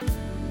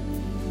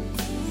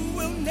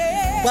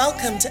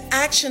Welcome to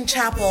Action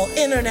Chapel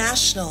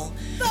International.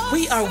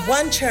 We are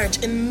one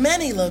church in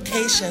many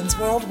locations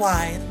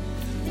worldwide.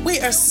 We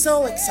are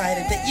so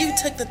excited that you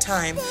took the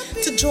time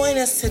to join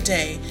us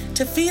today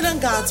to feed on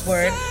God's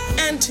Word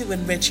and to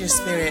enrich your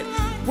spirit.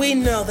 We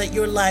know that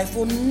your life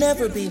will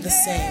never be the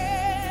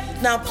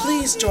same. Now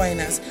please join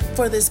us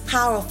for this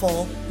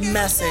powerful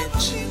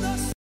message.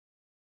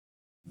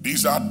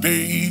 These are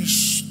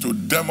days to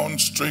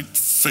demonstrate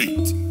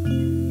faith,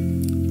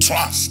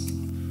 trust,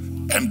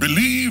 and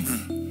believe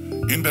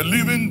in the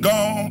living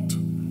God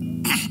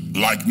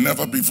like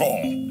never before.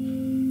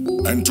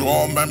 And to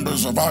all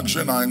members of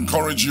Action, I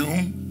encourage you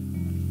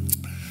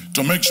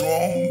to make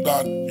sure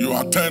that you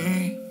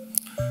attend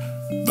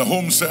the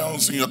home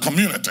cells in your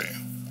community.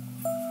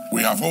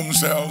 We have home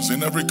cells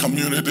in every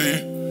community,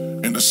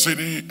 in the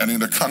city and in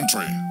the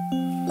country.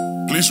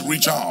 Please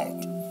reach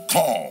out,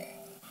 call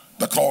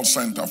the call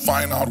center,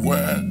 find out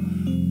where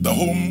the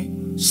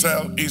home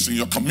cell is in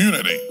your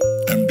community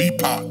and be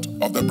part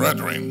of the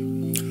brethren.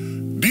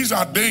 These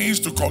are days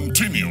to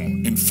continue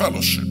in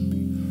fellowship,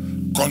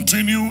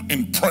 continue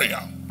in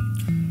prayer,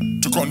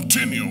 to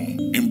continue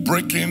in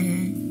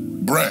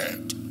breaking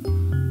bread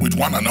with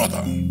one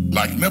another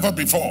like never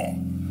before.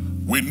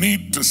 We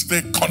need to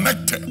stay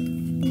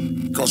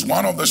connected because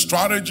one of the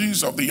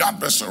strategies of the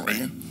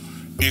adversary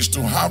is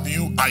to have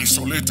you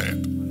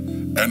isolated,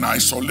 and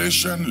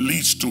isolation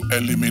leads to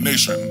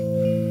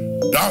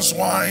elimination. That's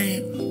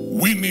why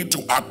we need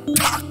to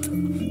attack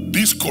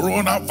this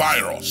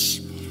coronavirus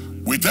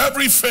with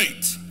every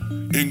faith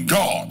in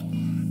God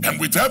and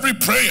with every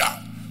prayer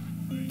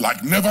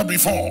like never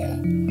before,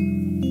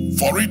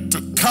 for it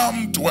to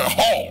come to a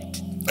halt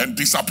and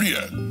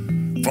disappear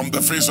from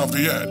the face of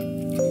the earth.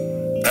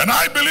 And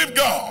I believe,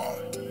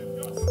 God,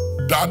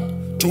 that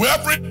to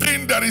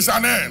everything there is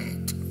an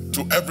end,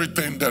 to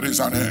everything there is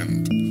an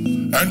end.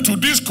 And to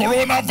this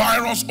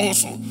coronavirus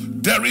also,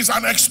 there is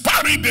an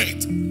expiry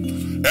date.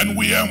 And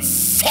we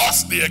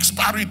enforce the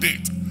expiry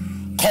date.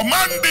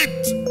 Command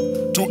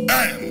it to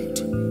end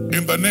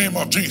in the name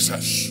of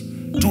Jesus,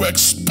 to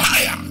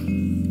expire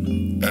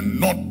and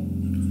not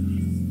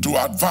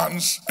to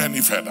advance any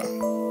further.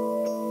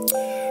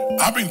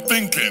 I've been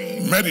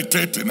thinking,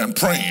 meditating, and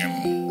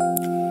praying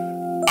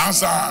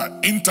as I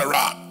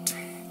interact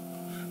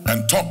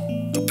and talk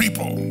to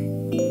people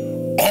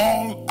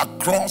all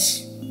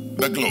across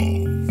the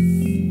globe.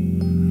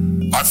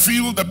 I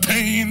feel the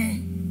pain,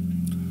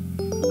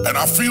 and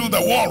I feel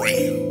the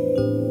worry,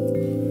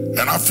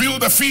 and I feel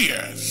the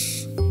fears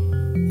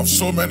of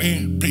so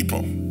many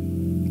people.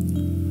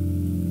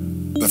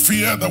 The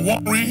fear, the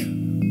worry,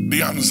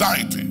 the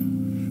anxiety,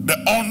 the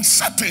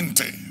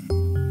uncertainty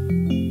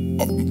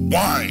of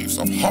wives,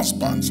 of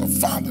husbands, of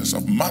fathers,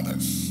 of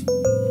mothers,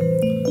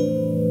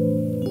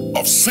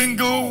 of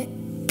single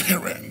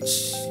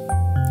parents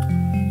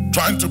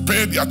trying to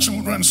pay their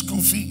children's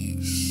school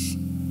fees,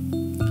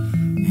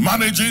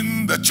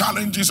 managing the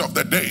challenges of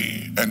the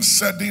day, and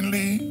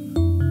suddenly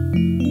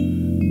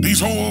this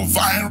whole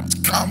virus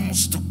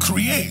comes to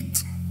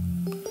create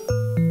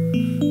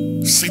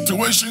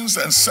situations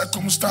and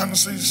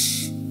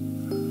circumstances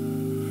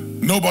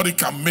nobody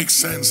can make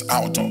sense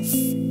out of.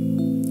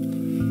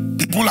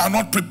 People are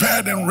not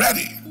prepared and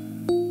ready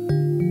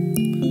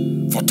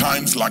for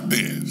times like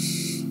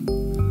this.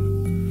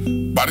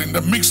 But in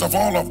the mix of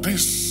all of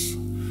this,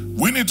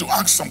 we need to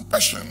ask some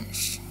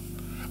questions.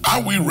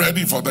 Are we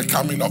ready for the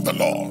coming of the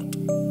Lord?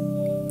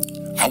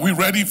 Are we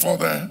ready for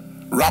the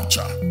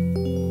rapture?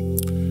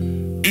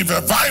 If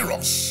a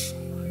virus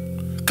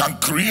can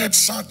create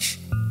such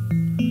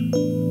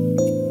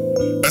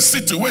a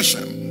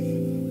situation,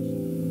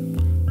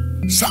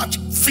 such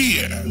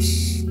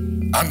fears,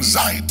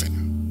 anxiety,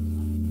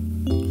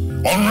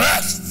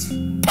 unrest,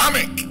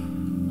 panic,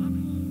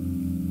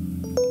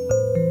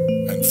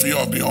 and fear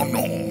of the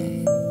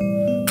unknown,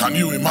 can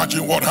you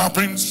imagine what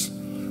happens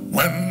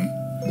when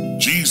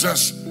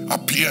Jesus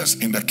appears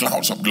in the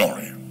clouds of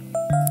glory?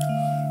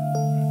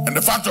 And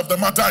the fact of the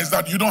matter is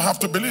that you don't have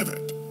to believe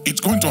it. It's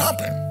going to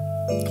happen.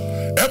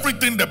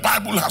 Everything the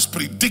Bible has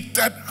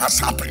predicted has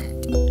happened.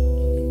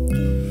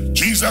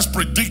 Jesus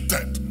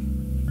predicted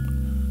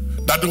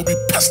that there will be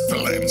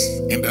pestilence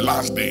in the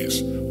last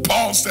days.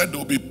 Paul said there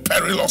will be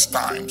perilous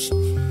times.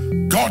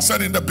 God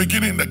said in the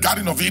beginning in the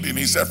Garden of Eden,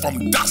 he said,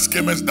 from dust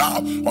camest thou,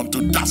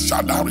 unto dust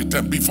shalt thou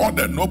return. Before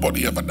then,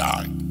 nobody ever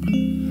died.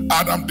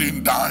 Adam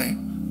didn't die,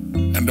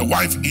 and the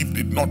wife Eve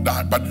did not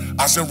die. But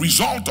as a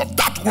result of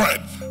that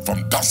word,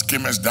 from dust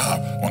camest thou,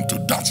 unto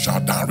dust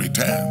shalt thou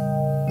return.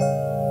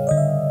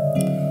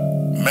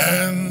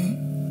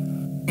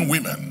 Men and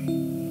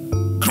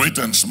women, great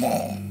and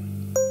small,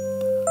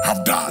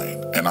 have died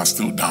and are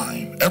still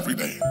dying every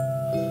day.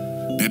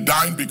 They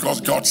died because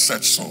God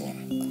said so.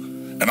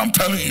 And I'm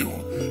telling you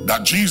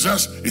that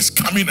Jesus is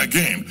coming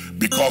again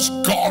because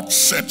God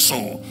said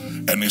so,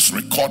 and it's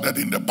recorded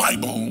in the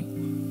Bible,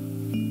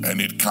 and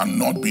it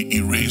cannot be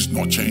erased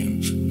nor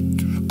changed.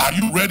 Are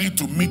you ready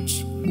to meet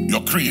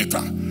your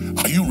Creator?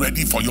 Are you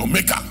ready for your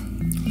Maker?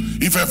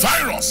 If a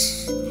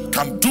virus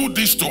can do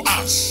this to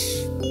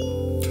us,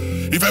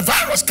 if If a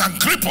virus can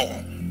cripple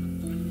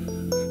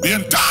the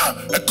entire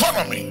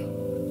economy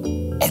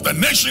of the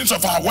nations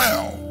of our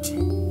world,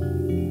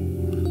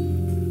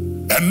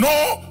 and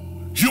no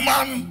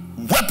human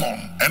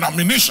weapon and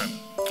ammunition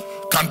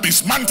can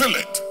dismantle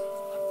it,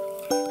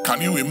 can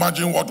you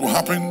imagine what will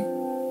happen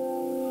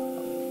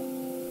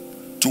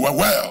to a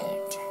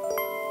world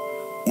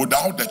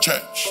without the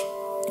church,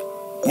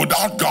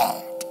 without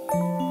God,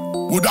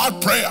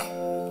 without prayer,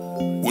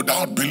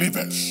 without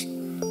believers,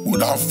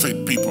 without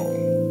faith people?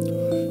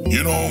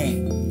 You know,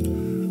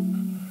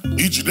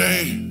 each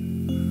day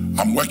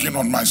I'm working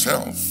on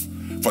myself.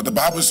 For the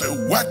Bible says,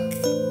 work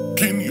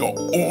in your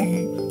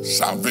own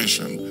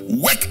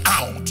salvation. Work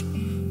out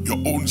your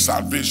own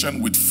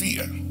salvation with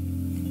fear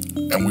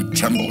and with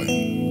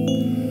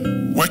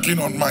trembling. Working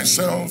on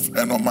myself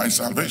and on my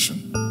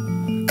salvation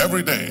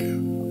every day,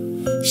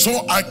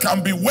 so I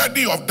can be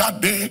worthy of that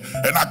day,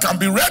 and I can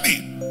be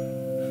ready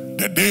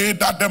the day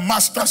that the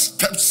Master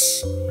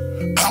steps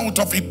out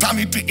of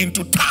eternity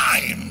into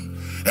time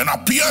and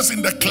appears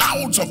in the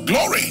clouds of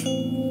glory,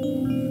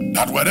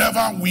 that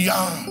wherever we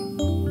are,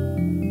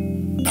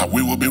 that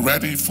we will be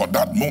ready for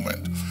that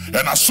moment.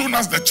 And as soon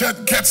as the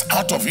church gets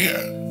out of here,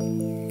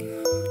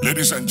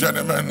 ladies and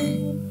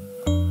gentlemen,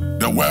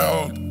 the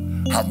world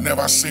have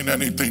never seen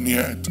anything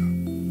yet.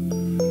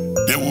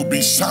 There will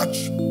be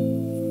such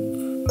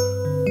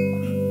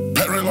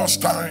perilous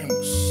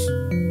times,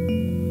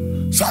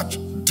 such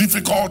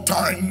difficult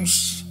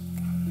times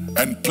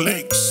and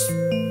plagues.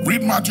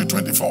 Read Matthew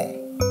 24.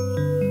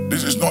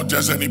 This is not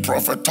just any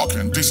prophet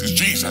talking. This is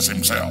Jesus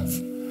himself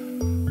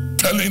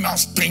telling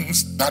us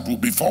things that will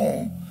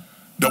befall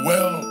the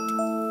world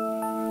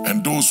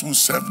and those who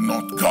serve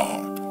not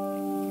God.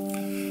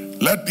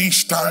 Let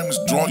these times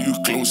draw you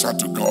closer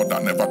to God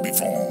than ever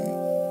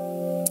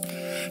before.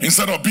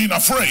 Instead of being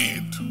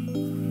afraid,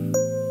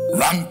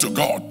 run to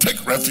God.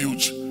 Take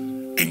refuge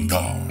in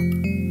God.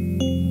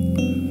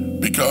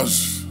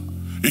 Because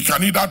He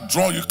can either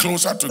draw you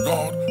closer to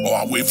God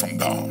or away from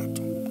God.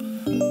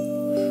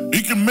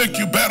 He can make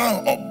you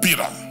better or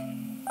bitter.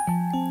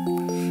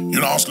 You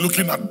know, I was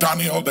looking at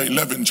Daniel, the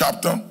 11th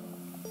chapter,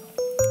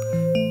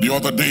 the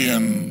other day,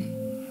 in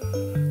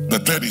the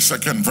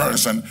 32nd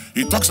verse, and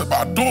he talks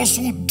about those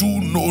who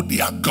do know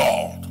their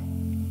God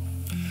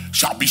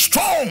shall be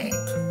strong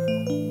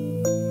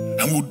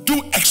and will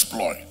do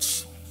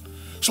exploits.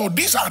 So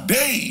these are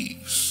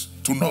days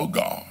to know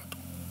God.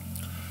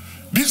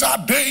 These are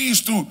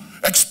days to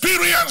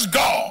experience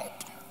God.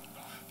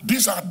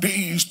 These are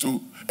days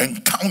to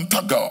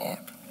encounter God.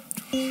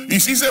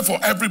 It's easy for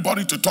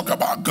everybody to talk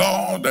about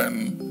God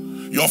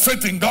and your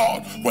faith in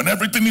God when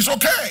everything is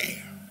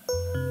okay.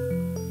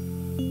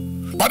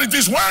 But it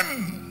is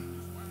when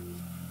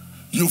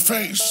you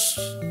face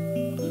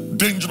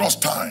dangerous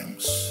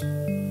times,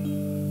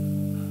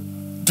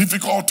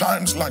 difficult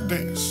times like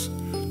this,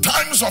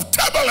 times of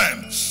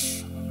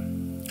turbulence,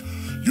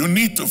 you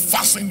need to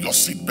fasten your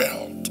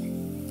seatbelt.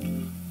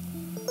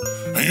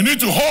 And you need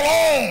to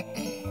hold on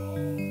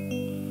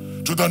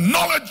to the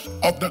knowledge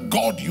of the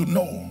God you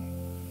know.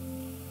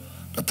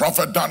 The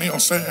prophet Daniel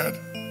said,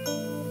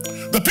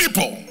 the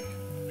people,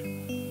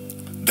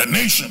 the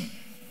nation,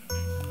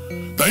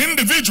 the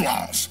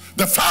individuals,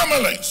 the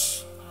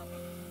families,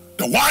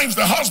 the wives,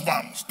 the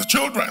husbands, the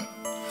children,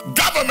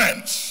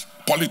 governments,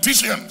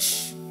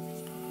 politicians,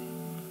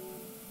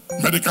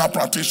 medical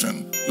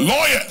practitioners,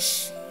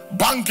 lawyers,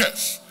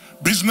 bankers,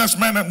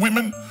 businessmen and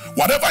women,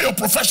 whatever your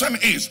profession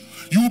is,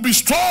 you will be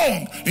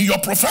strong in your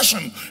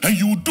profession and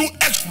you will do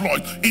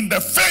exploit in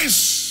the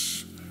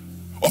face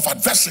of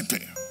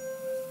adversity.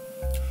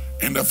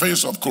 In the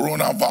face of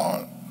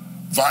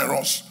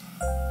coronavirus,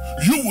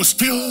 you will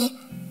still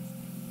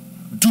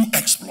do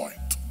exploit.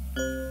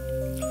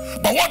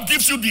 But what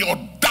gives you the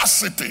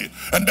audacity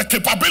and the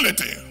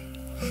capability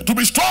to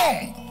be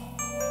strong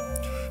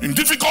in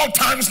difficult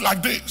times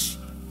like this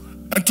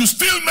and to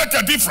still make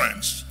a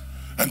difference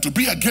and to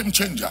be a game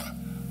changer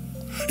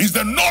is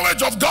the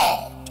knowledge of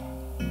God.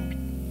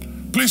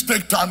 Please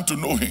take time to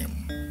know Him.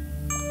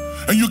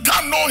 And you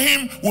can't know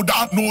Him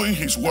without knowing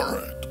His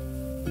word.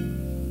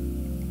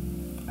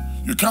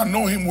 You can't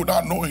know Him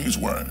without knowing His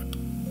word.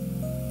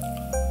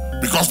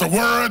 Because the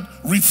word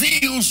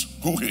reveals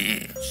who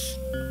He is.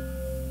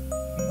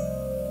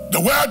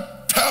 The word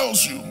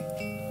tells you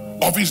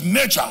of His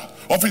nature,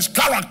 of His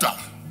character,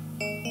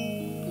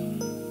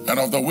 and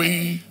of the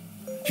way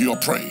He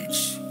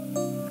operates.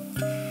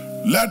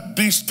 Let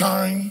this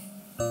time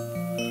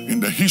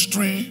in the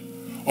history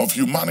of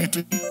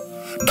humanity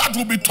that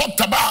will be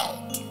talked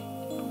about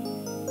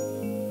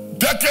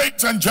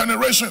decades and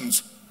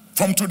generations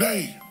from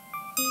today.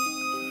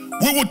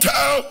 We will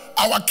tell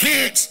our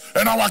kids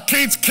and our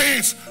kids'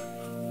 kids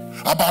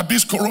about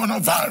this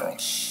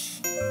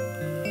coronavirus.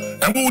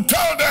 And we will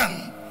tell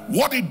them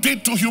what it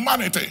did to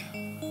humanity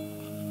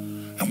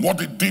and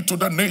what it did to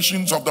the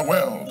nations of the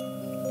world.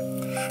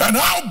 And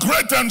how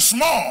great and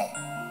small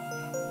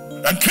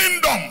and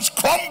kingdoms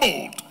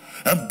crumbled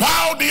and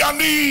bowed their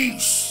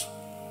knees.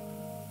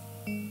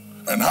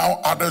 And how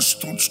others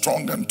stood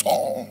strong and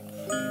tall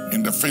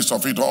in the the face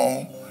of it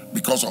all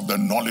because of the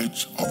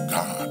knowledge of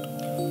God.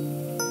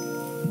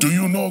 Do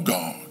you know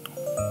God?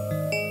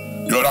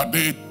 The other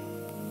day,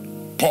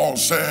 Paul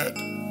said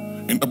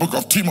in the book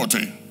of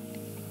Timothy,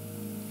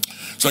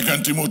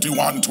 2 Timothy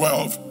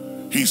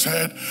 1:12, he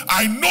said,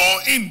 I know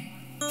in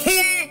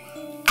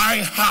whom I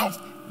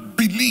have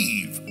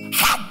believed.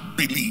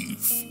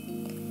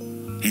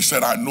 He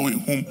said, I know in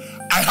whom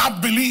I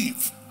have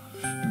believed.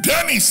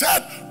 Then he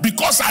said,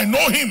 because I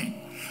know him,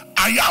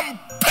 I am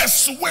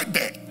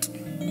persuaded.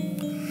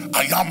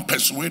 I am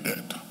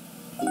persuaded.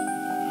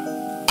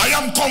 I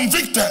am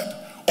convicted,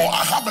 or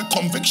I have a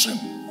conviction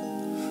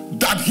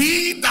that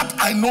he that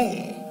I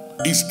know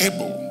is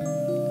able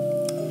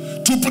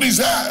to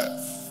preserve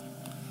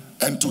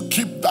and to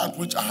keep that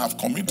which I have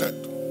committed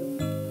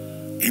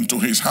into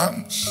his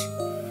hands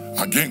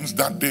against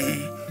that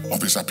day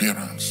of his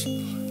appearance.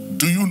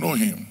 Do you know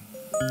him?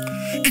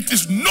 It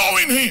is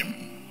knowing him,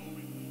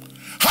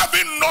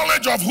 having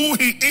knowledge of who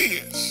he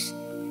is,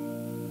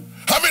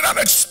 having an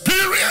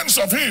experience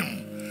of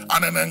him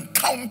and an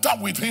encounter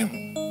with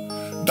him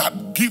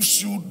that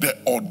gives you the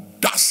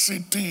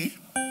audacity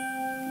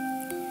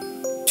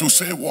to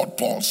say what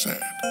Paul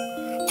said.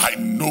 I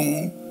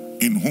know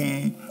in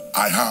whom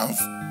I have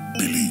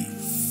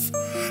believed.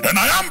 And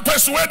I am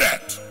persuaded.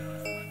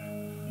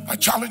 I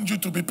challenge you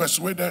to be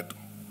persuaded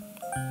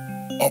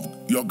of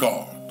your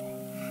God.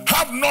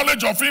 Have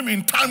knowledge of him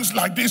in times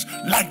like this,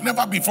 like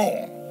never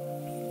before.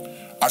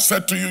 I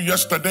said to you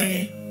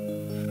yesterday,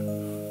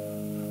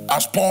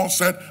 as Paul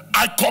said,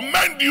 I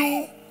commend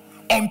you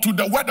unto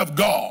the word of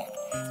God,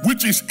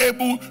 which is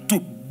able to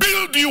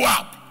build you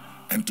up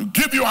and to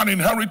give you an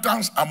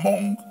inheritance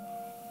among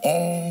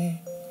all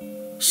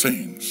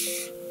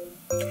saints.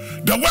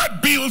 The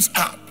word builds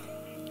up.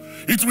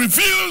 It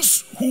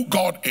reveals who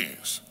God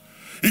is.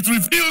 It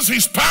reveals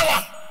his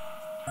power,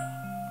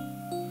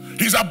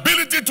 his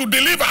ability to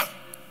deliver.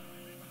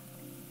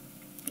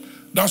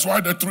 That's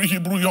why the 3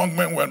 Hebrew young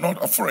men were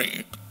not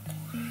afraid.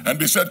 And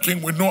they said,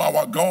 King, we know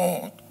our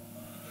God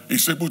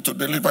is able to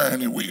deliver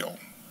any will.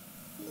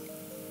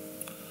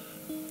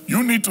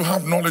 You need to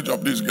have knowledge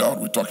of this God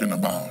we're talking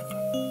about.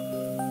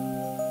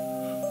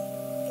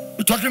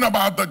 We're talking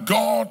about the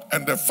God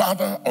and the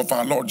Father of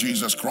our Lord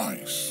Jesus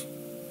Christ,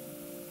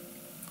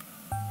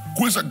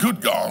 who is a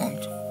good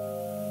God,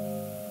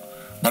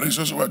 but he's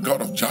also a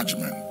God of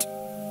judgment.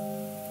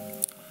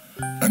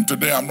 And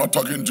today I'm not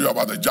talking to you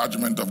about the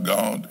judgment of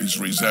God. It's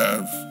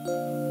reserved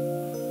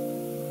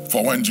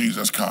for when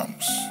Jesus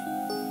comes.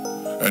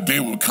 A day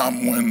will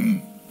come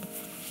when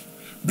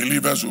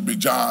believers will be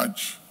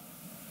judged,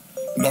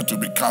 not to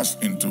be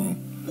cast into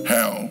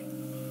hell,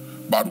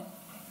 but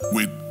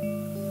with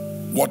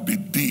what they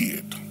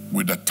did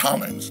with the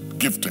talents,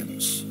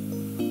 giftings,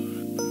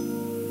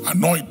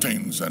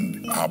 anointings,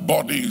 and our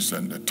bodies,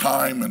 and the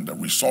time and the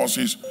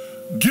resources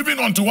given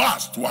unto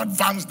us to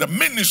advance the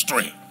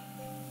ministry.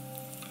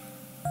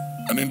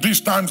 And in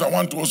these times, I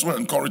want to also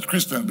encourage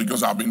Christians,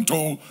 because I've been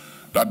told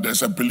that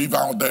there's a believer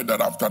out there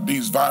that after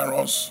this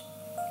virus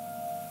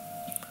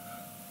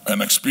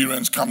and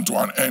experience come to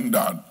an end,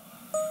 that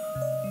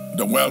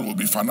the world will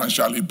be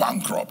financially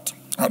bankrupt.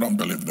 I don't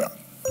believe that.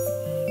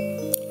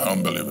 I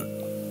don't believe it.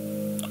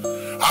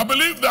 I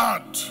believe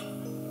that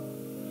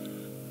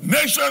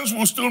nations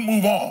will still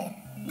move on.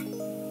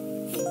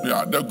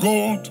 Yeah, the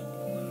gold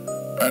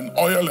and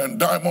oil and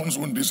diamonds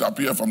won't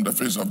disappear from the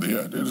face of the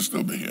earth. They'll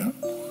still be here.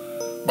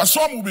 But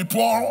some will be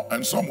poor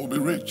and some will be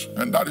rich.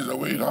 And that is the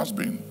way it has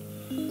been.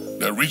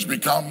 The rich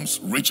becomes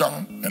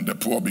richer and the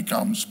poor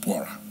becomes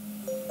poorer.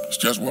 It's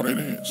just what it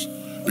is.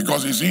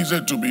 Because it's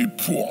easier to be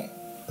poor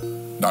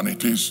than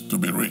it is to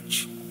be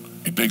rich.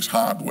 It takes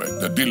hard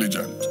work, the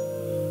diligent.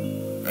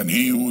 And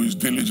he who is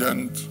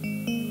diligent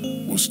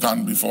will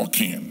stand before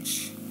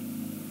kings.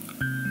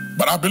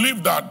 But I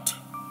believe that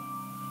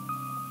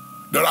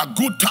there are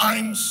good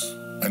times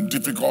and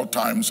difficult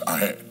times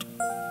ahead.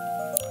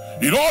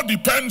 It all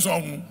depends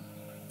on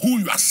who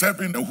you are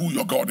serving and who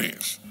your God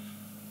is.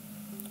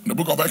 In the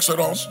book of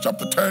Exodus,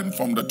 chapter 10,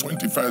 from the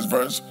 21st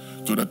verse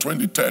to the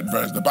 23rd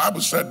verse, the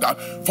Bible said that,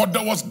 for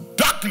there was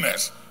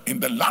darkness in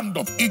the land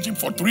of Egypt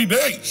for 3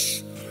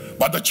 days,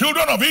 but the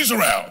children of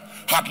Israel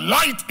had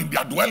light in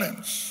their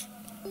dwellings.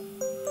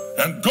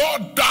 And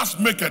God does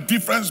make a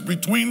difference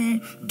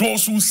between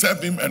those who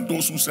serve him and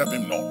those who serve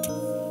him not.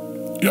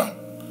 Yeah.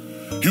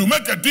 He'll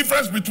make a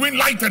difference between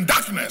light and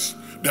darkness,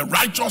 the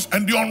righteous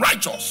and the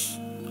unrighteous.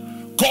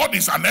 God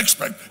is an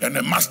expert and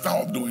a master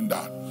of doing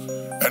that.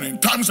 And in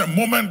times and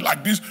moments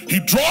like this, he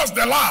draws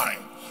the line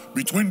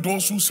between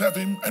those who serve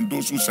him and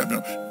those who serve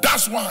him.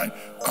 That's why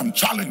I'm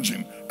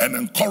challenging and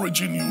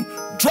encouraging you,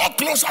 draw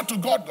closer to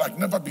God like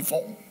never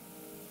before.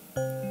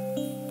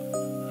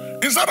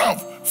 Instead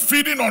of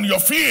feeding on your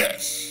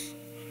fears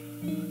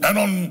and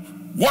on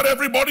what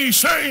everybody is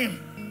saying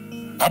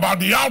about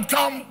the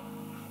outcome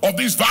of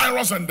this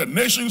virus and the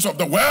nations of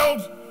the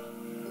world,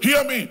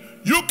 hear me,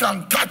 you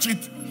can catch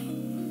it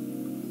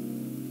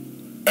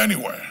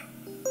anywhere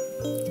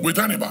with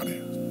anybody.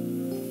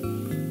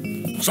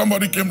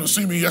 Somebody came to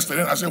see me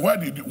yesterday and I said,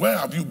 where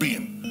have you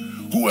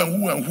been?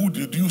 Who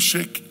did you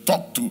shake,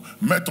 talk to,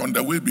 met on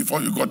the way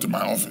before you got to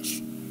my office?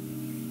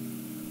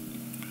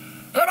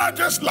 And I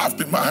just laughed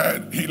in my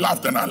head. He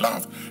laughed and I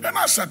laughed. And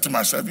I said to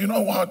myself, you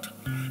know what?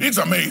 It's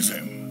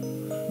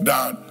amazing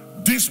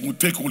that this would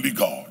take only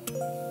God.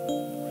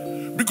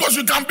 Because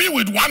you can be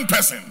with one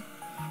person,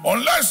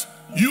 unless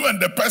you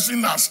and the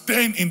person are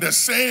staying in the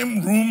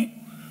same room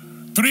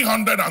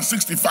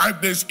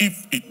 365 days,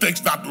 if it takes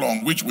that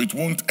long, which it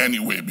won't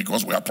anyway,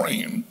 because we are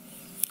praying,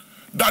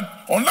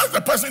 that unless the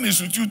person is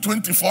with you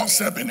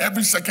 24/7,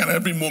 every second,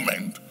 every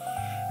moment,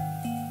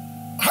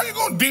 how are you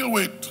going to deal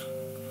with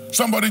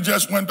somebody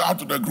just went out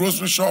to the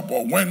grocery shop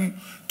or went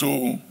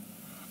to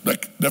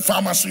the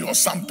pharmacy or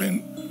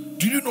something?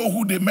 Do you know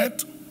who they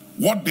met?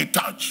 What they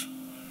touched?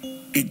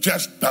 It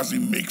just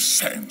doesn't make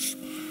sense.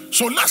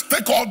 So let's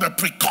take all the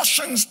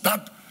precautions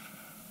that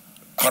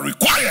are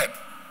required.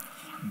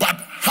 But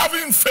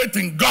having faith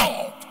in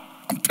God,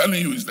 I'm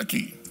telling you, is the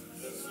key.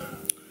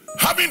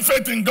 Having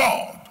faith in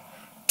God,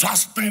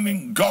 trusting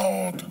in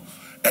God,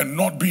 and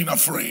not being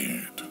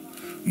afraid.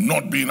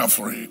 Not being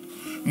afraid.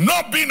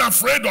 Not being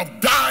afraid of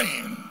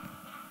dying.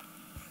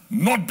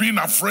 Not being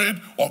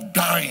afraid of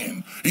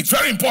dying. It's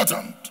very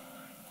important.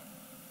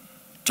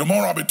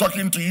 Tomorrow I'll be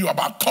talking to you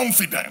about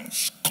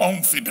confidence.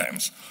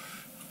 Confidence.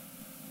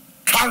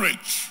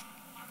 Courage.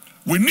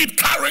 We need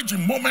courage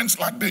in moments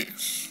like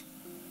this.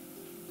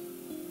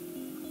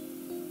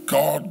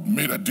 God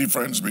made a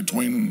difference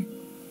between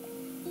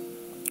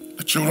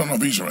the children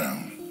of Israel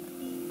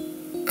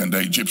and the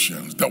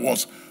Egyptians. There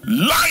was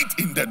light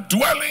in the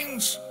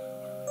dwellings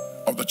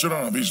of the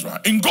children of Israel.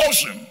 In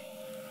Goshen,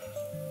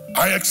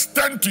 I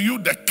extend to you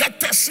the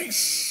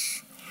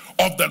courtesies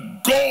of the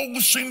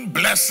Goshen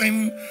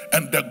blessing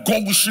and the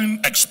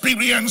Goshen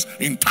experience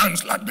in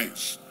times like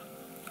this.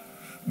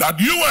 That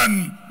you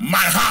and my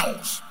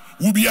house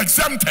will be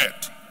exempted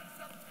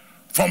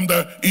from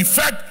the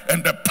effect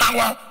and the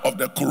power of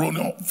the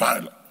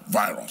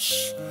coronavirus.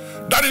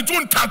 That it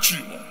won't touch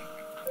you.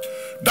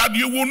 That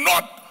you will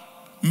not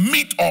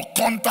meet or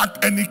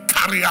contact any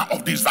carrier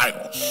of this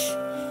virus.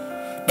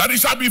 That it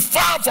shall be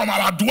far from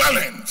our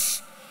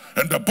dwellings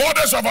and the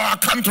borders of our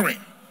country.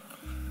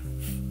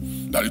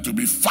 That it will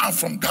be far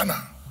from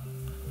Ghana,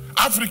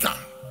 Africa,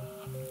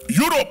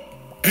 Europe,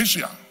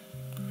 Asia,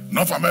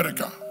 North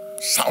America,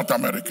 South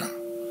America,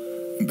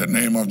 in the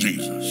name of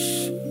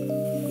Jesus.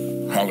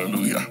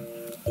 Hallelujah.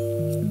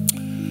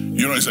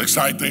 You know, it's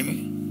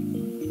exciting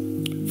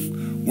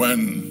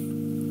when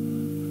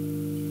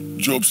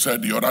Job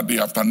said the other day,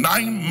 after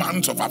 9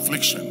 months of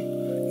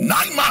affliction,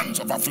 9 months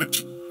of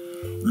affliction,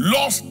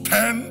 lost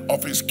 10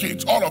 of his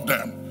kids, all of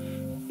them.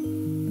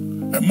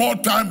 A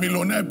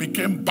multi-millionaire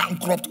became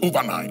bankrupt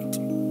overnight.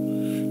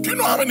 Do you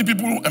know how many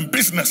people and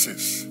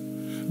businesses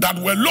that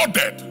were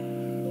loaded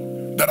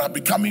that are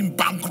becoming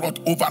bankrupt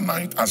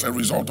overnight as a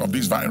result of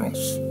this virus?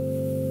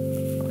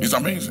 It's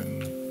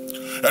amazing.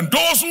 And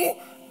those who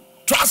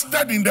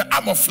trusted in the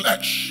arm of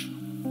flesh,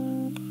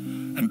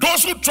 and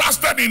those who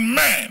trusted in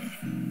men,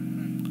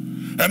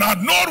 and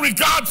had no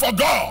regard for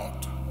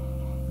God,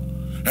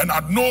 and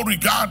had no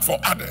regard for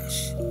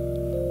others.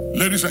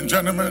 Ladies and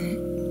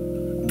gentlemen,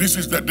 this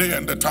is the day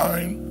and the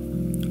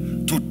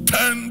time to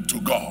turn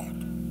to God.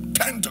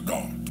 Turn to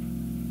God.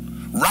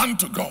 Run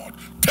to God.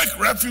 Take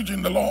refuge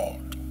in the Lord.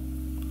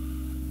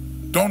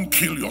 Don't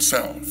kill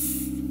yourself.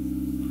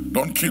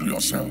 Don't kill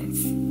yourself.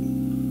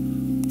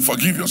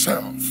 Forgive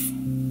yourself.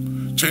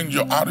 Change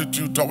your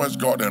attitude towards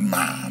God and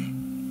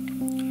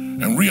man.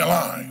 And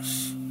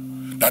realize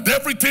that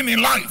everything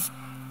in life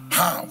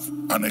have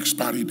an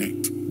expiry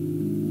date.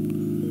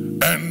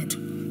 And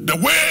the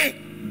way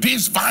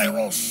this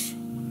virus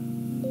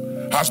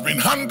has been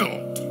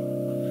handled,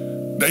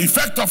 the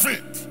effect of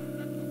it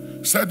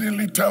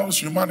suddenly tells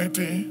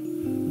humanity,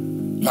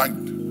 like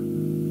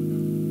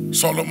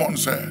Solomon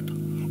said,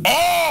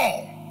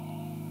 all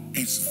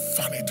is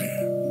vanity.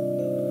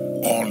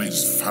 All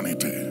is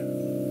vanity.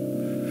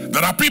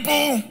 There are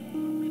people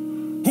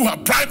who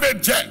have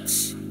private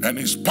jets and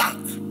it's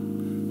packed.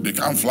 They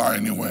can't fly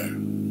anywhere.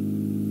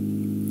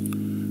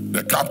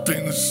 The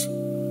captains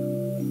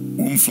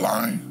won't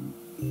fly.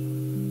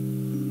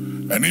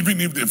 And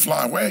even if they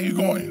fly, where are you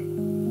going?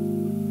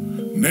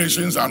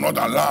 Nations are not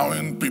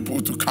allowing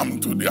people to come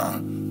to their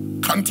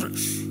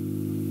countries.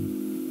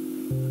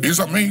 It's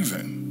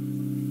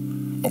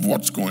amazing of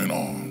what's going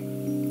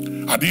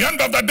on. At the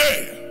end of the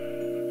day,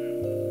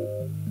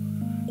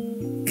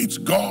 it's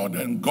God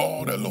and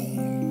God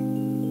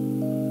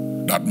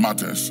alone that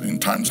matters in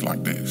times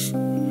like this.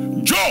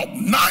 Job,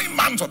 9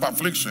 months of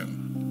affliction.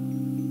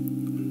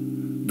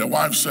 The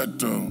wife said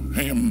to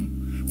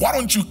him, why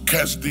don't you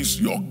curse this,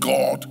 your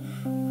God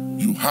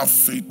you have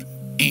faith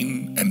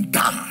in, and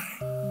die?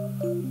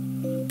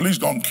 Please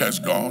don't curse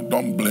God.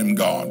 Don't blame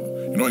God.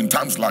 You know, in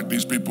times like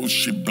this, people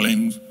shift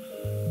blame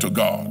to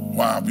God.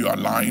 Why have you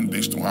allowed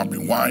this to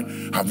happen? Why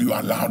have you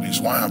allowed this?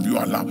 Why have you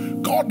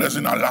allowed? God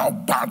doesn't allow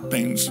bad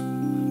things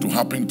to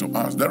happen to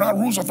us. There are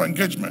rules of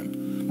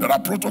engagement. There are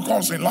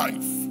protocols in life.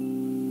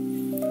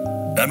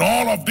 And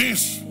all of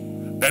this,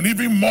 and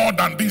even more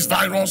than this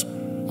virus,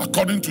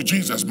 according to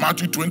Jesus,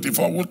 Matthew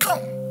 24 will come.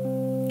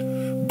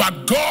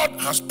 But God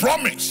has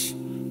promised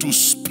to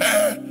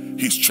spare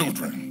his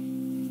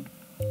children.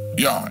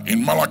 Yeah,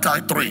 in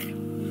Malachi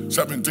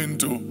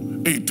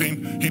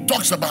 3:17-18, he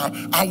talks about,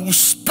 I will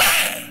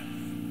spare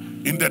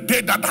in the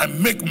day that I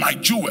make my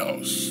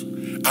jewels.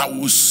 I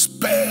will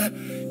spare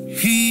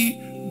he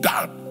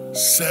that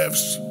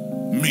serves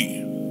me.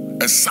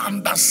 A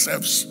son that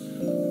serves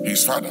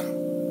his father.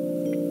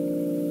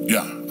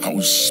 Yeah, I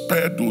will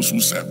spare those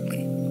who serve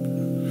me.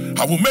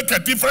 I will make a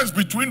difference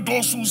between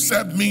those who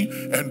serve me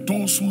and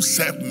those who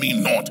serve me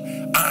not.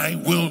 I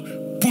will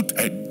put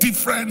a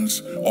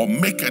difference or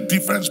make a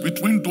difference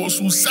between those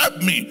who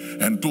serve me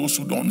and those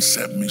who don't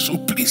serve me. So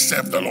please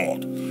serve the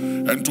Lord.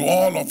 And to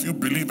all of you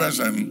believers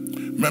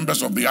and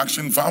members of the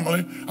Action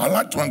family, I'd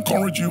like to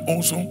encourage you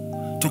also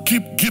to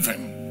keep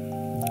giving.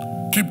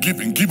 Keep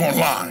giving. Give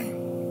online.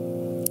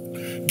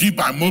 Give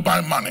by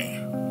mobile money.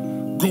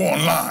 Go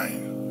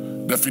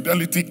online. The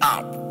Fidelity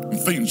app and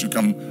things. You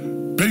can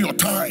pay your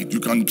tithe. You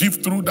can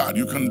give through that.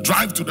 You can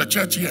drive to the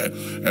church here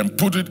and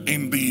put it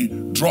in the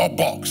draw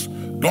box.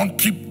 Don't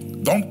keep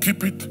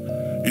it.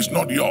 It's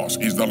not yours.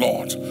 It's the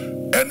Lord's.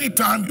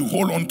 Anytime you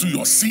hold on to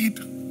your seed,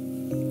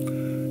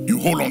 you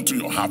hold on to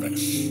your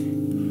harvest.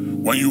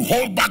 When you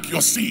hold back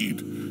your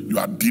seed, you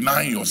are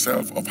denying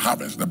yourself of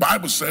harvest. The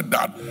Bible said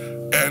that,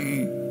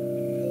 and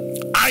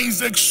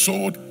Isaac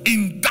sowed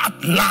in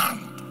that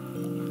land.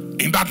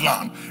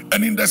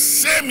 And in the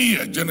same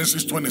year,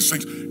 Genesis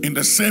 26, in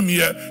the same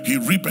year, he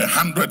reaped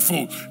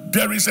 100-fold.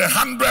 There is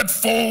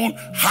 100-fold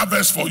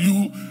harvest for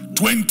you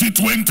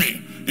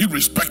 2020,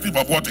 irrespective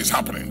of what is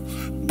happening.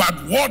 But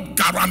what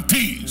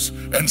guarantees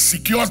and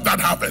secures that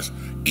harvest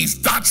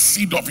is that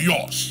seed of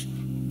yours.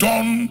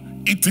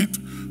 Don't eat it,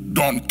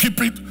 don't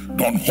keep it,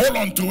 don't hold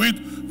on to it,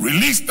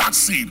 release that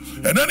seed.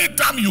 And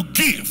anytime you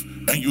give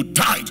and you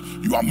tithe,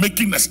 you are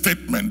making a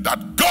statement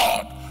that,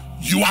 God,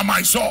 you are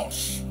my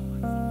source.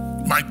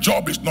 My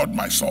job is not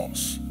my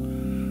source.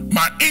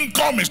 My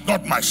income is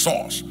not my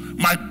source.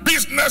 My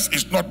business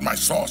is not my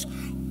source.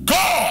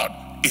 God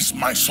is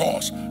my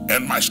source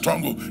and my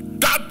stronghold.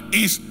 That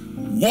is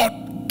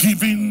what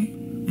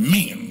giving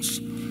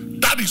means.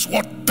 That is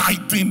what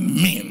tithing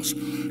means.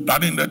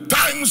 That in the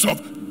times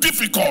of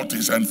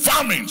difficulties and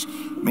famines,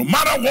 no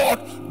matter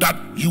what, that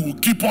you will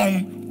keep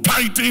on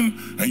tithing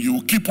and you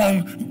will keep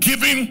on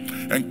giving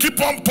and keep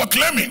on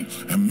proclaiming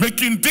and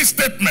making this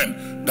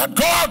statement that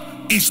God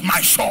is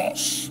my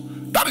source.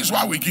 That is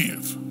why we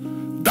give.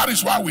 That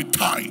is why we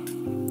tithe.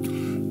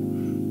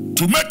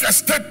 To make a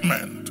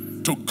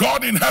statement to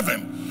God in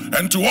heaven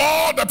and to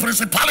all the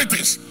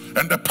principalities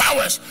and the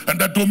powers and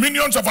the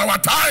dominions of our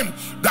time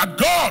that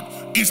God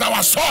is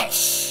our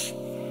source.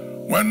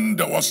 When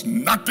there was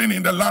nothing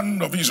in the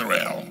land of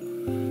Israel,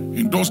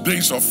 in those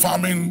days of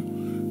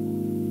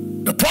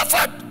famine, the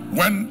prophet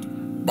went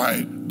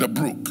by the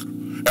brook,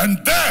 and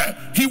there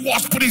he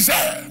was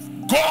preserved.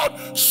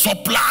 God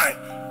supplied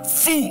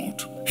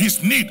food,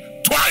 his need,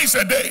 twice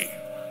a day.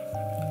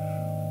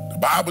 The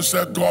Bible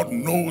said God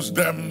knows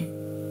them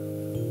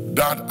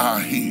that are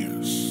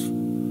his.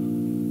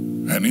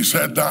 And he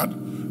said that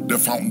the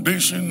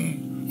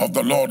foundation of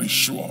the Lord is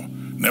sure.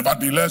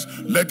 Nevertheless,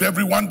 let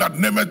everyone that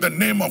nameth the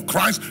name of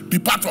Christ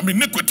depart from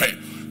iniquity.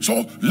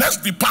 So let's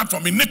depart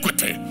from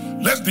iniquity.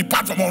 Let's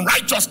depart from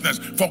unrighteousness,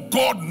 for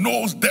God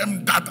knows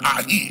them that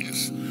are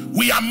his.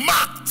 We are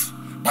marked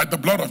by the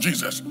blood of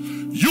Jesus.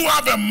 You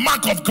have a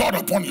mark of God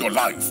upon your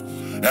life,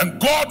 and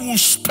God will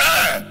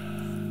spare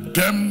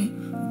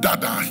them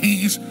that are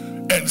his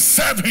and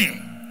serve him.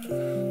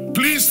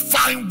 Please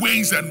find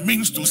ways and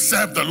means to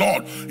serve the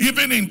Lord,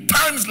 even in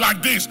times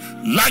like this,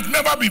 like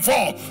never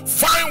before.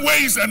 Find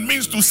ways and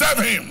means to serve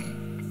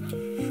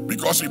him,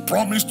 because he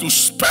promised to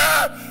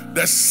spare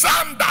the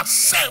son that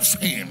serves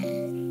him.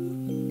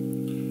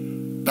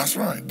 That's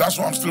right. That's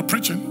why I'm still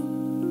preaching,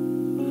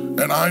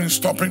 and I ain't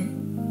stopping.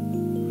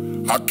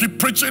 I'll keep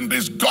preaching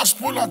this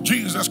gospel of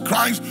Jesus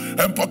Christ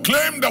and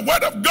proclaim the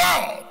word of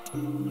God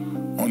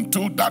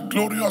until that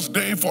glorious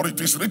day, for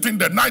it is written,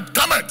 the night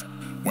cometh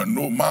when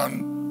no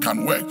man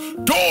can work.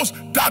 Those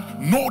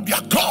that know their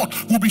God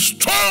will be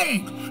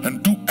strong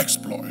and do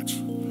exploits.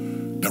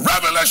 The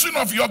revelation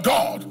of your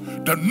God,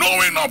 the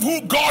knowing of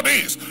who God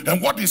is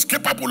and what he's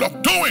capable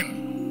of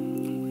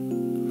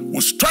doing,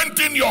 will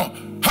strengthen your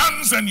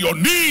hands and your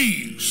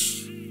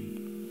knees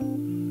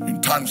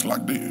in times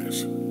like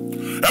this,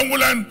 and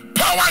will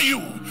empower you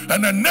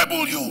and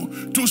enable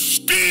you to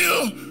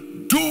still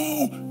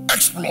do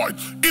exploit.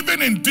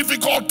 Even in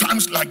difficult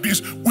times like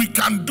this, we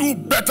can do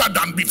better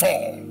than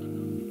before.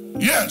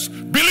 Yes,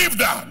 believe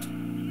that.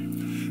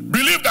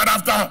 Believe that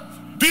after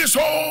this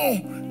whole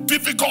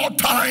difficult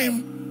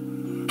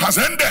time has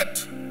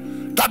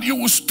ended, that you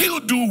will still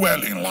do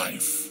well in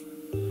life.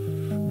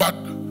 But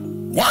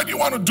why do you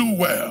want to do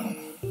well?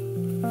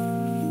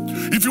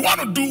 If you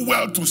want to do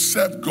well to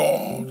serve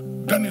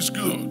God, then it's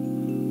good.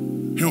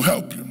 He'll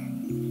help you.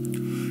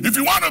 If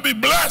you want to be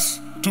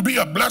blessed, to be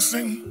a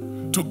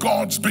blessing to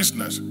God's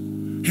business,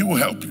 he will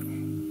help you.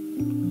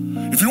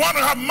 If you want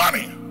to have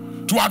money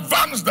to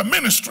advance the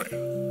ministry,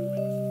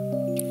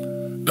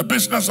 the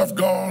business of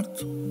God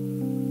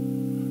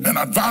and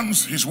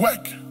advance his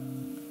work,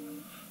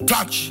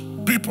 touch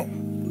people,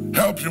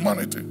 help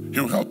humanity,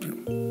 he'll help you.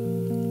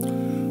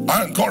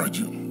 I encourage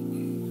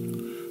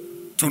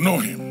you to know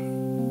him,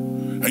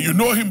 and you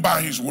know him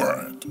by his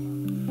word.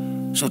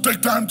 So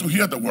take time to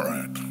hear the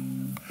word.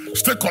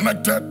 Stay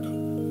connected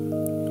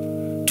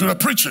to the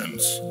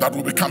preachings that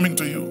will be coming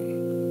to you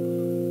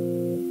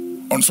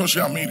on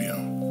social media,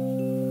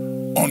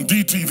 on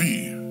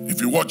DTV. If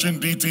you're watching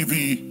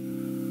DTV,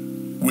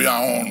 we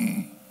are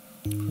on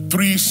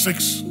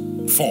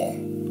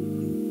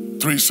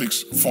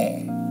 364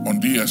 on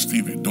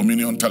DSTV,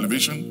 Dominion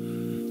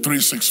Television.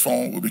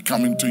 364 will be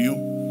coming to you.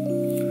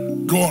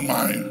 Go on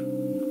my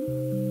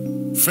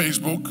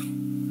Facebook,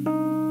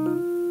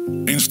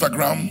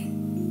 Instagram,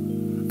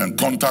 and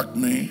contact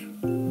me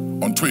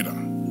on Twitter.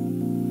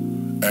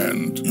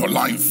 And your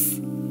life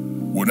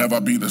will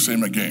never be the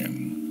same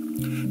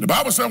again. The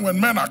Bible says, when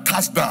men are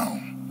cast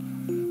down,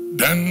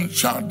 then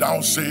shalt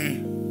thou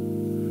say,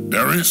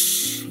 there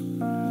is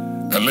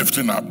a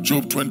lifting up.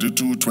 Job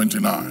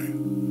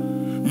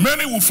 22:29.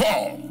 Many will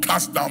fall.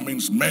 Cast down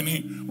means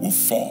many will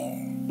fall.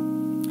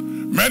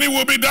 Many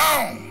will be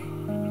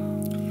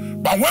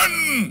down. But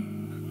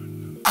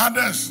when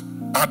others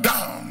are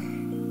down,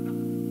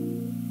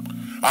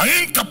 are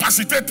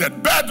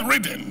incapacitated,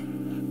 bedridden,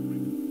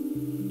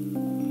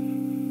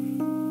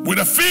 with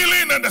a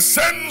feeling and a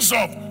sense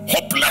of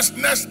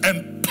hopelessness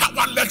and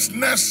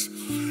powerlessness,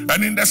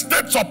 and in the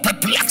states of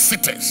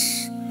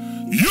perplexities,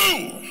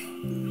 you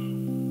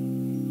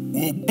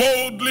will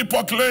boldly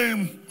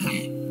proclaim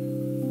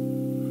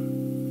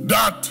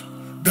that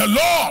the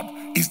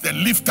Lord is the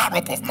lifter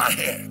up of my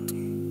head.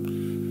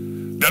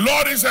 The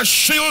Lord is a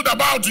shield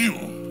about you,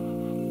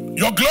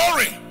 your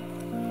glory,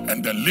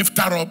 and the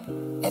lifter up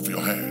of your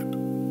head.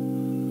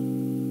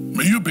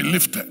 May you be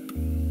lifted.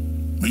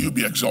 May you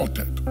be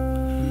exalted.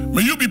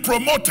 May you be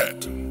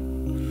promoted.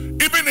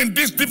 Even in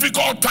these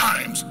difficult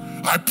times,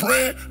 I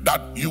pray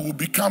that you will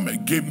become a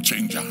game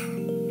changer.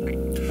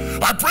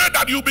 I pray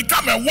that you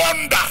become a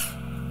wonder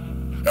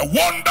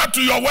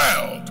to your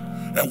world,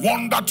 a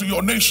wonder to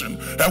your nation,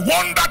 a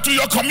wonder to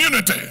your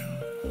community.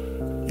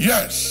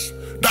 Yes,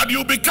 that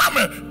you become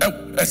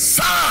a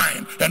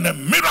sign and a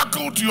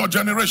miracle to your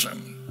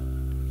generation.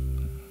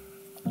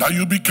 That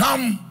you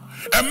become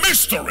a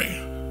mystery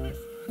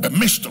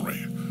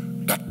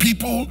that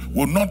people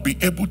will not be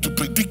able to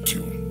predict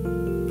you.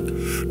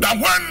 That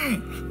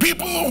when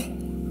people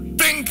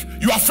think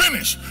you are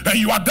finished and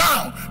you are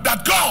down,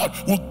 that God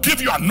will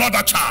give you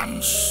another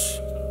chance.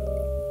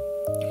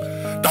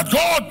 That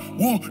God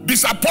will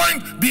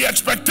disappoint the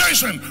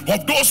expectation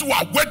of those who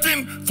are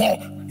waiting for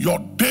your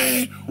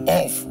day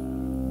of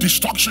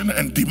destruction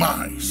and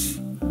demise.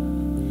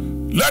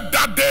 Let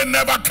that day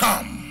never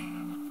come.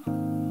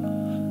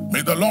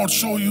 May the Lord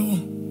show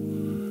you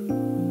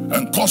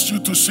and cause you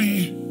to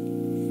see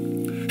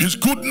his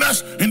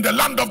goodness in the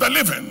land of the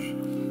living.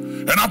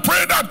 And I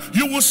pray that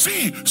you will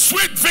see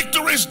sweet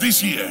victories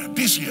this year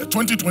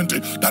 2020,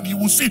 that you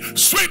will see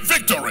sweet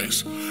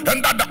victories,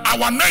 and that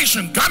our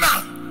nation,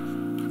 Ghana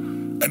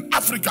and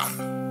Africa,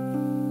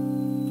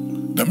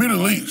 the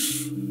Middle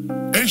East,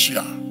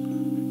 Asia,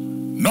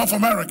 North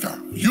America,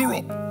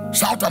 Europe,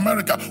 South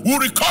America will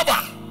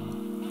recover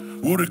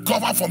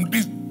from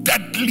this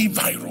deadly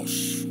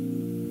virus.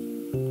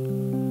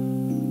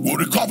 Will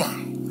recover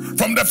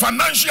from the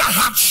financial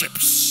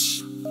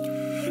hardships,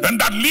 and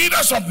that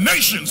leaders of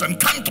nations and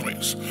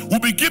countries will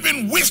be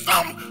given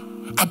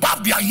wisdom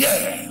above their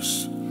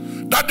years,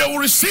 that they will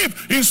receive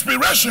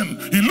inspiration,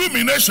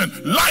 illumination,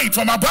 light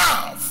from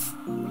above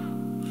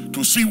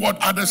to see what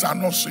others are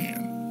not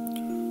seeing,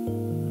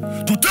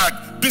 to take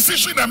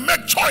decisions and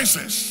make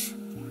choices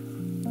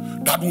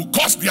that will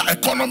cause their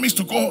economies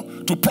to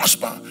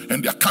prosper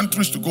and their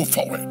countries to go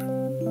forward.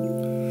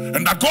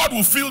 And that God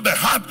will fill the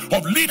heart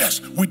of leaders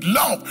with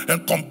love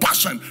and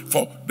compassion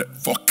for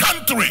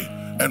country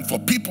and for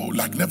people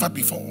like never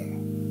before.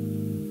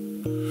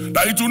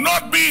 That it will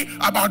not be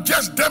about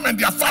just them and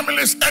their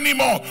families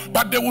anymore,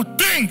 but they will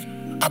think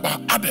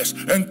about others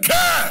and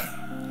care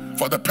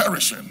for the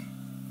perishing,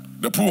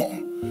 the poor,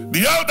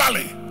 the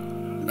elderly,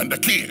 and the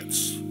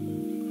kids,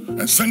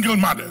 and single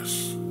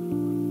mothers,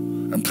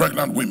 and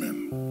pregnant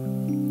women.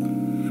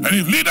 And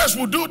if leaders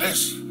will do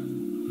this,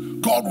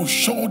 God will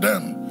show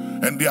them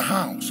and their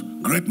house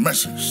great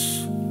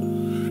mercies,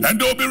 and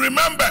they will be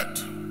remembered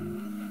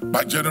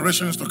by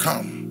generations to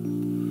come.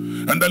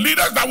 And the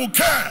leaders that will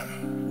care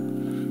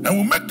and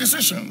will make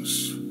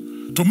decisions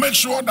to make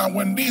sure that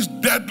when this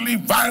deadly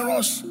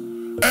virus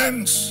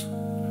ends,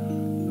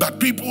 that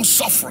people's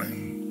suffering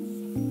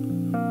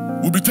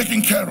will be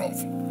taken care of,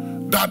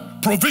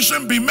 that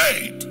provision be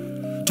made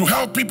to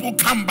help people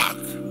come back,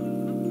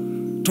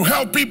 to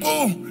help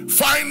people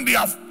find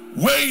their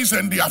ways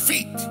and their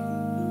feet.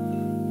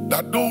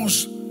 That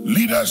those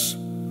leaders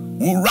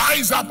will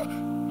rise up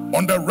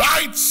on the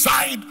right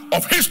side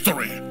of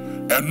history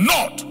and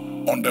not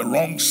on the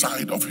wrong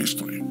side of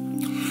history.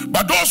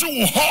 But those who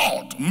will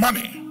hoard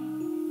money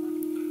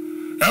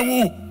and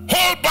will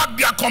hold back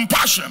their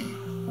compassion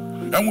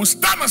and will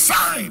stand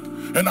aside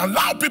and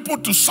allow people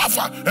to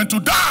suffer and to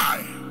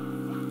die,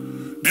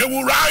 they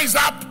will rise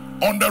up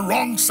on the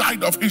wrong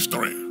side of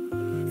history.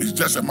 It's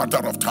just a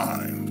matter of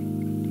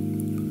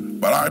time.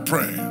 But I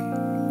pray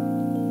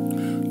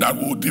that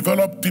we'll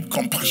develop deep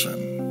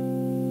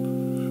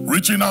compassion,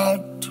 reaching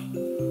out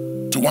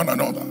to one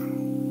another,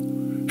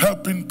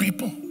 helping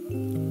people,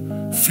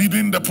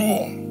 feeding the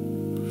poor,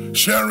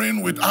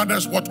 sharing with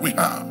others what we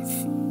have.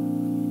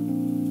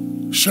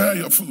 Share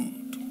your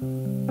food.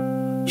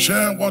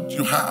 Share what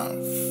you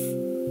have.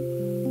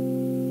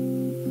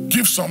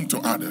 Give some to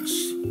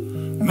others.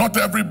 Not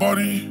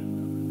everybody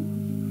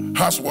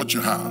has what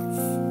you have.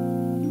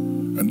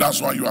 And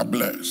that's why you are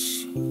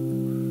blessed.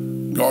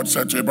 God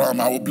said to Abraham,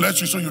 I will bless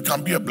you so you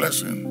can be a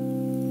blessing.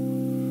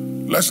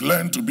 Let's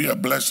learn to be a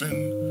blessing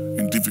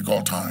in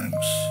difficult times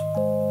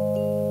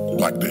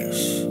like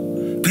this.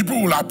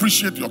 People will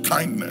appreciate your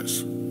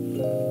kindness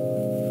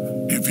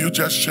if you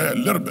just share a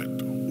little bit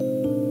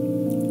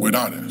with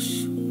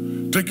others.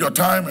 Take your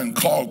time and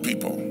call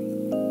people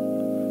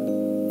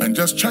and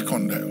just check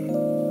on them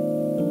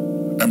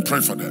and pray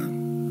for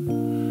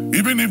them.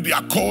 Even if they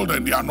are cold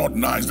and they are not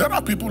nice, there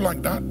are people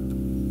like that.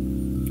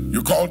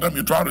 You call them,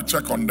 you try to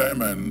check on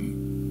them,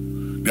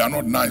 and they are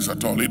not nice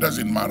at all. It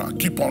doesn't matter.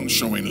 Keep on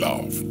showing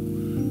love.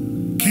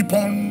 Keep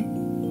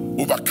on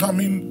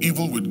overcoming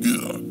evil with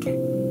good.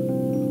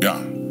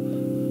 Yeah.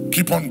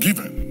 Keep on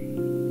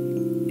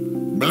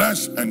giving.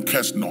 Bless and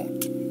curse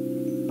not.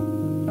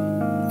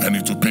 And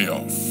it will pay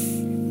off.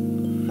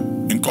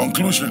 In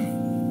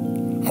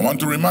conclusion, I want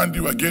to remind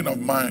you again of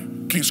my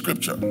key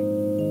scripture.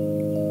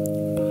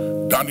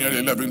 Daniel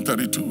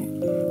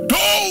 11:32.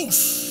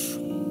 Those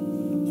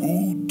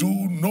who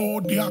do know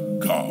their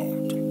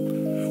God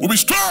will be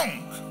strong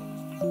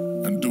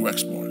and do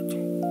exploit.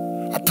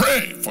 I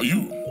pray for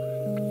you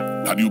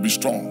that you be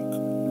strong,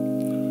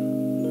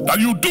 that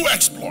you do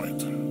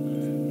exploit.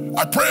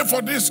 I pray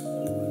for this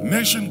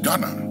nation,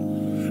 Ghana,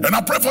 and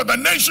I pray for the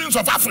nations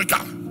of Africa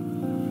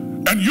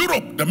and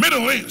Europe, the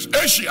Middle East,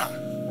 Asia,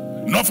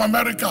 North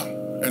America,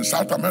 and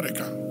South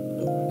America,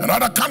 and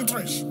other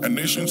countries and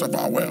nations of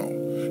our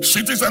world,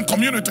 cities and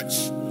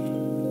communities,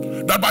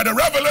 that by the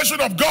revelation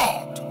of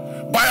God,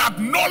 by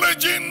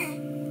acknowledging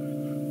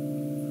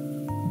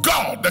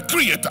God, the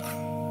Creator,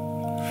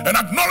 and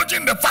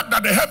acknowledging the fact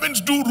that the heavens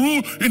do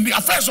rule in the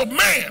affairs of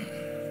man,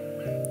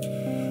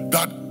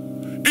 that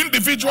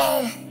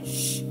individuals,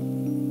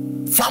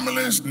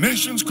 families,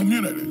 nations,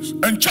 communities,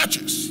 and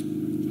churches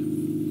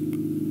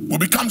will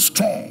become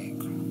strong,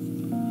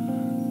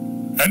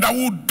 and that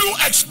will do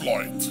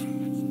exploit,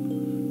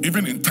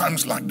 even in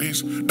times like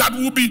this, that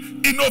will be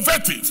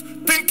innovative,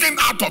 thinking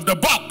out of the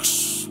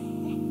box,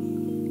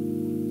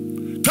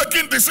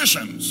 taking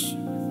decisions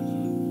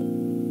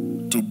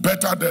to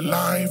better the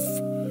life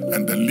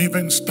and the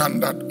living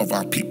standard of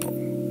our people.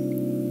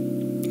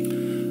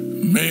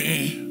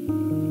 May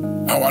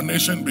our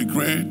nation be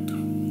great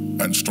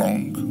and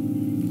strong,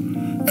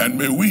 and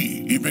may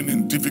we, even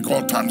in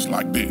difficult times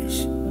like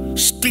this,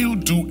 still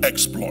do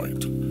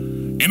exploit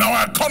in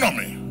our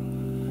economy,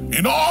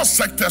 in all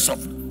sectors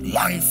of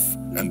life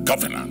and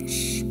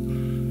governance.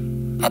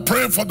 I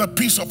pray for the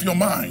peace of your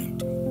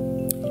mind.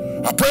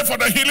 I pray for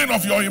the healing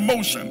of your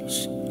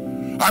emotions.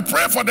 I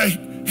pray for the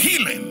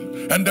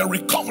healing and the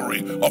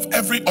recovery of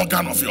every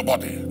organ of your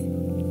body.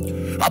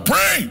 I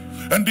pray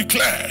and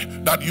declare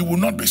that you will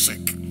not be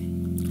sick.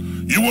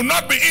 You will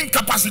not be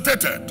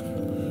incapacitated.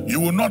 You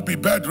will not be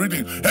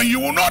bedridden, and you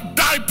will not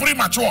die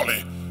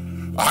prematurely.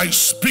 I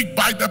speak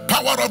by the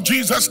power of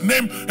Jesus'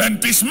 name and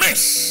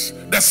dismiss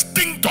the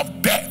stink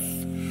of death,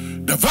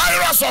 the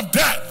virus of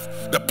death,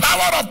 the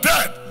power of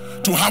death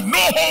to have no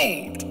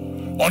hold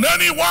on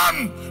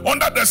anyone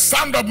under the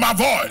sound of my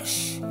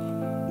voice,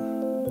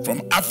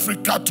 from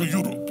Africa to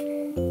Europe,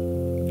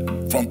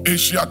 from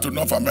Asia to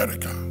North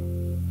America,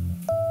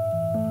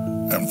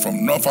 and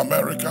from North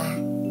America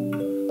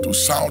to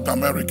South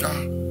America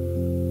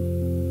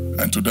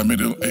and to the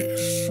Middle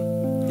East,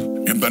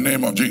 in the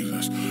name of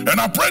Jesus. And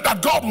I pray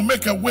that God will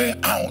make a way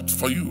out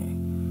for you,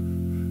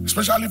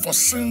 especially for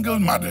single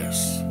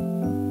mothers,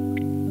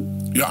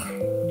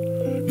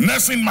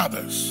 nursing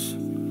mothers,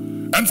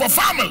 and for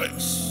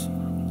families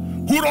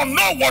who don't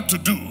know what to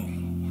do.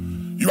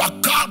 You are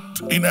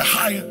caught in a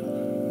high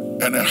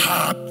and a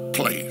hard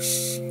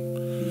place.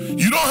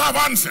 You don't have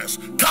answers.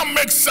 Can't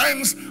make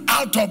sense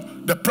out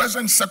of the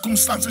present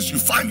circumstances you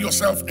find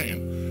yourself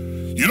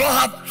in. You don't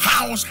have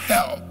house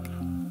help.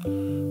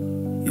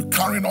 You're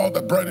carrying all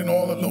the burden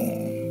all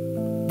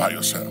alone by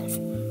yourself.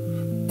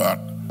 But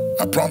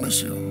I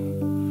promise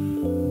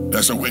you,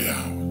 there's a way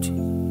out,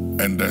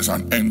 and there's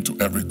an end to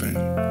everything.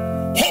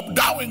 Hope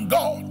thou in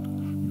God.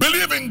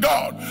 Believe in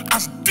God.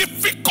 As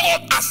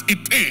difficult as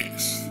it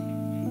is,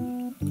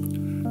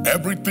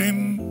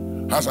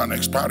 everything has an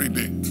expiry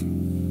date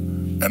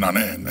and an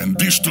end, and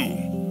these two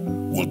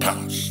will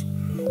pass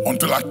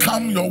until I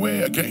come your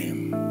way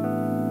again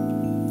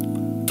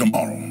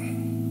tomorrow.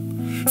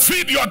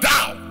 Feed your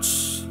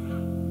doubts,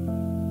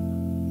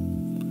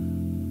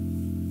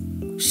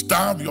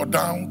 starve your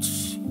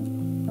doubts,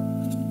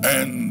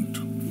 and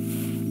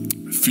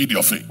feed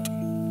your faith.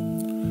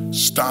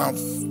 Starve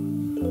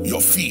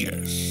your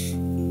fears.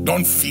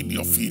 Don't feed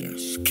your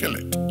fears. Kill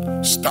it.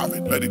 Starve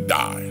it. Let it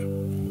die.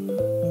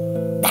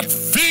 But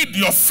feed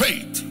your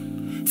faith.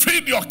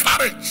 Feed your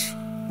courage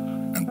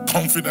and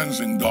confidence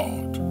in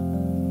God.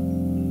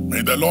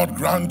 May the Lord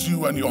grant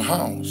you and your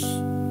house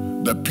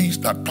the peace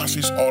that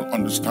passes all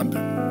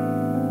understanding,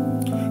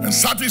 and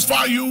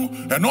satisfy you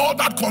and all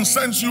that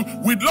concerns you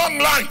with long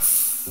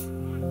life,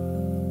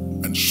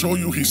 and show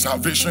you his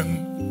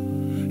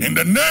salvation in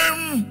the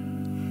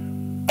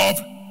name of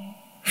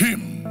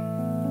him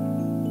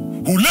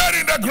who lay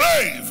in the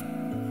grave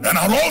and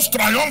arose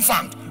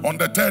triumphant on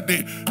the third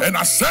day and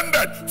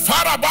ascended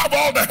far above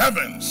all the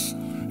heavens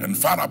and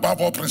far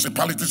above all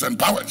principalities and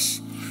powers.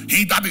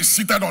 He that is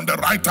seated on the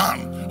right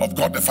hand of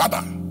God the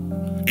Father.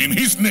 In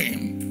his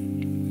name,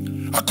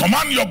 I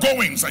command your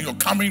goings and your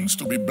comings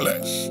to be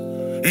blessed.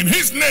 In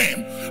his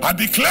name, I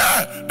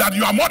declare that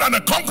you are more than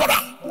a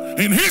conqueror.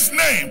 In his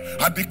name,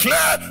 I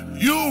declare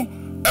you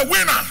a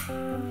winner.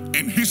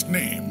 In his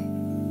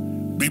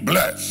name, be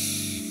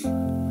blessed.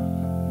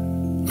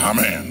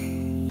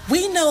 Amen.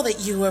 We know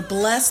that you were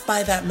blessed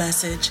by that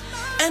message,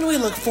 and we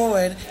look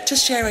forward to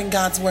sharing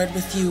God's word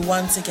with you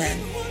once again.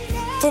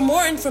 For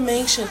more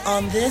information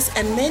on this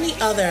and many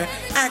other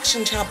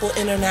Action Chapel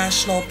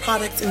International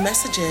products and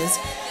messages,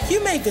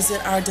 you may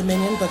visit our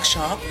Dominion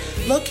Bookshop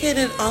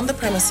located on the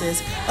premises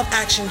of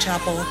Action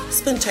Chapel,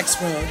 Spintex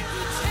Road.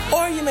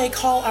 Or you may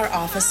call our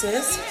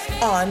offices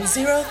on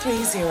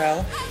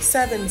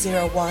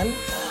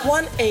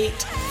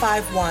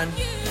 030-701-1851.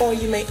 Or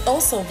you may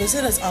also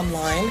visit us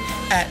online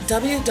at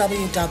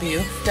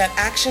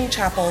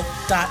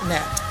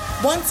www.actionchapel.net.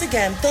 Once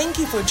again, thank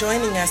you for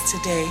joining us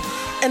today,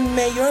 and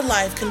may your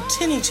life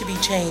continue to be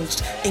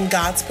changed in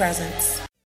God's presence.